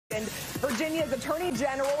Virginia's Attorney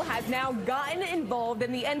General has now gotten involved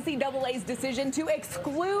in the NCAA's decision to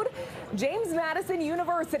exclude James Madison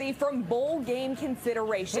University from bowl game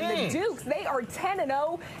consideration. The Dukes, they are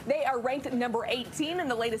 10-0. They are ranked number 18 in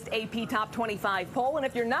the latest AP Top 25 poll. And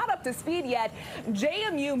if you're not up to speed yet,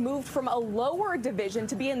 JMU moved from a lower division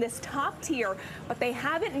to be in this top tier, but they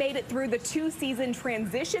haven't made it through the two-season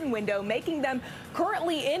transition window, making them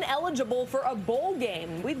currently ineligible for a bowl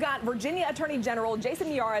game. We've got Virginia Attorney General Jason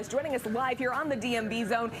Miyares joining us live here on the DMV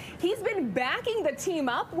Zone. He's been backing the team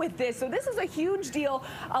up with this, so this is a huge deal.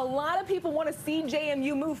 A lot of people want to see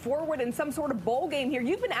JMU move forward in some sort of bowl game here.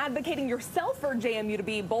 You've been advocating yourself for JMU to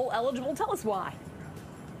be bowl eligible. Tell us why.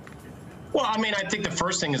 Well, I mean, I think the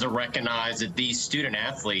first thing is to recognize that these student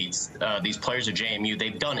athletes, these players at JMU,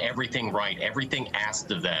 they've done everything right, everything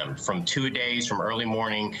asked of them, from two-a-days, from early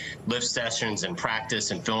morning lift sessions and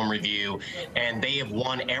practice and film review, and they have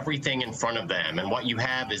won everything in front of them. And what you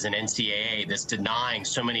have is an NCAA that's denying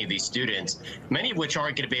so many of these students, many of which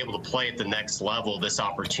aren't going to be able to play at the next level, this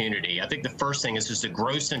opportunity. I think the first thing is just a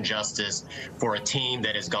gross injustice for a team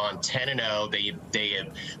that has gone 10-0.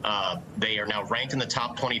 They are now ranked in the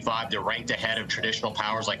top 25. They're ranked ahead of traditional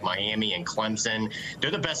powers like Miami and Clemson.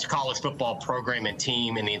 They're the best college football program and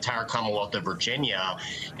team in the entire Commonwealth of Virginia,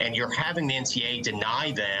 and you're having the NCAA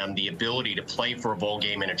deny them the ability to play for a bowl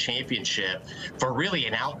game and a championship for really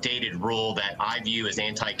an outdated rule that I view as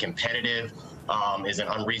anti-competitive. Is an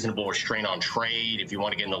unreasonable restraint on trade, if you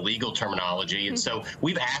want to get into legal terminology. And so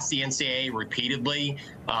we've asked the NCAA repeatedly.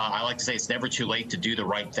 I like to say it's never too late to do the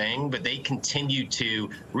right thing, but they continue to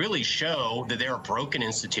really show that they're a broken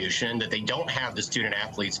institution, that they don't have the student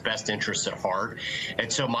athletes' best interests at heart. And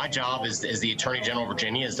so my job as the Attorney General of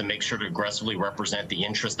Virginia is to make sure to aggressively represent the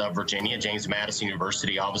interest of Virginia. James Madison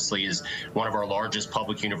University obviously is one of our largest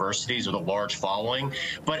public universities with a large following.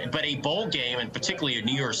 But a bowl game, and particularly a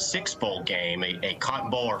New Year's Six bowl game, a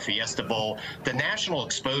Cotton Bowl or Fiesta Bowl, the national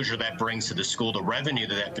exposure that brings to the school, the revenue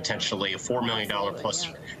that potentially a $4 million plus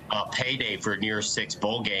payday for a New Year's Six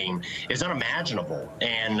bowl game is unimaginable.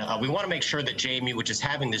 And we want to make sure that JMU, which is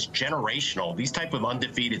having this generational, these type of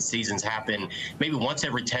undefeated seasons happen maybe once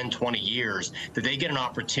every 10, 20 years, that they get an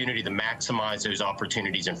opportunity to maximize those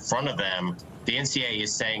opportunities in front of them. The NCAA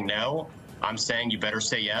is saying no. I'm saying you better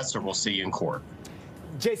say yes or we'll see you in court.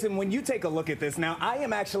 Jason, when you take a look at this, now I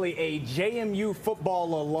am actually a JMU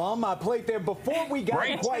football alum. I played there before we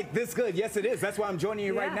got quite this good. Yes, it is. That's why I'm joining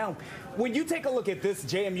you right now. When you take a look at this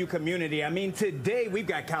JMU community, I mean, today we've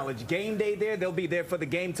got College Game Day there. They'll be there for the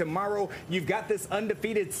game tomorrow. You've got this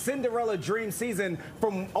undefeated Cinderella dream season.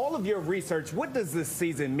 From all of your research, what does this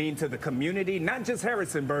season mean to the community, not just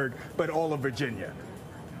Harrisonburg, but all of Virginia?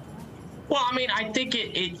 Well, I mean, I think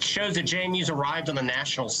it shows that JMU's arrived on the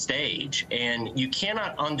national stage, and you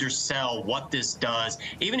cannot undersell what this does,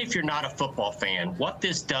 even if you're not a football fan, what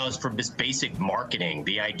this does for this basic marketing,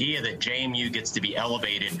 the idea that JMU gets to be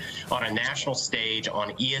elevated on a national stage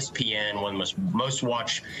on ESPN, one of the most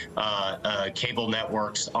watched cable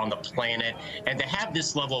networks on the planet, and to have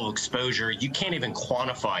this level of exposure, you can't even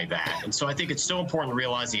quantify that. And so I think it's so important to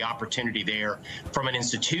realize the opportunity there from an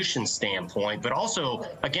institution standpoint, but also,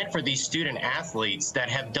 again, for these student athletes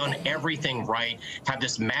that have done everything right, have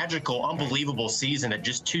this magical, unbelievable season that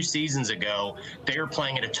just 2 seasons ago, they were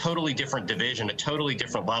playing at a totally different division, a totally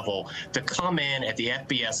different level, to come in at the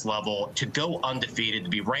FBS level, to go undefeated,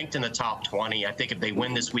 to be ranked in the top 20. I think if they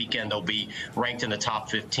win this weekend, they'll be ranked in the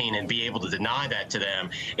top 15 and be able to deny that to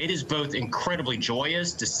them. It is both incredibly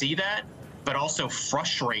joyous to see that, but also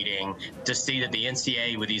frustrating to see that the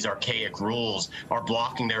NCAA with these archaic rules are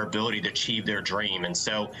blocking their ability to achieve their dream. And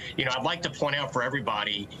so, you know, I'd like to point out for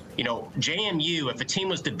everybody, you know, JMU, if a team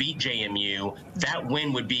was to beat JMU, that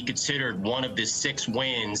win would be considered one of the 6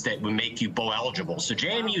 wins that would make you bowl eligible. So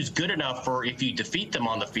JMU is good enough for, if you defeat them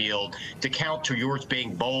on the field, to count to yours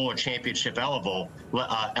being bowl or championship eligible,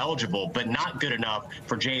 but not good enough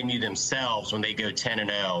for JMU themselves when they go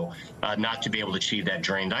 10-0, not to be able to achieve that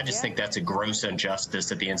dream. I just think that's a gross injustice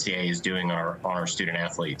that the NCAA is doing on our student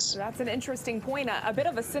athletes. That's an interesting point, a bit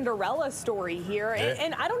of a Cinderella story here.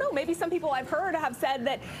 And I don't know, maybe some people I've heard have said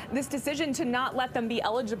that this decision to not let them be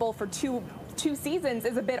eligible for two seasons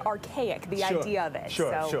is a bit archaic, the idea of it.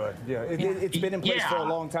 Sure. Yeah, it's been in place for a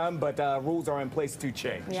long time, but rules are in place to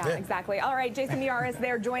change. Yeah, exactly. All right, Jason Miyares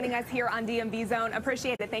there joining us here on DMV Zone.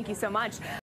 Appreciate it. Thank you so much.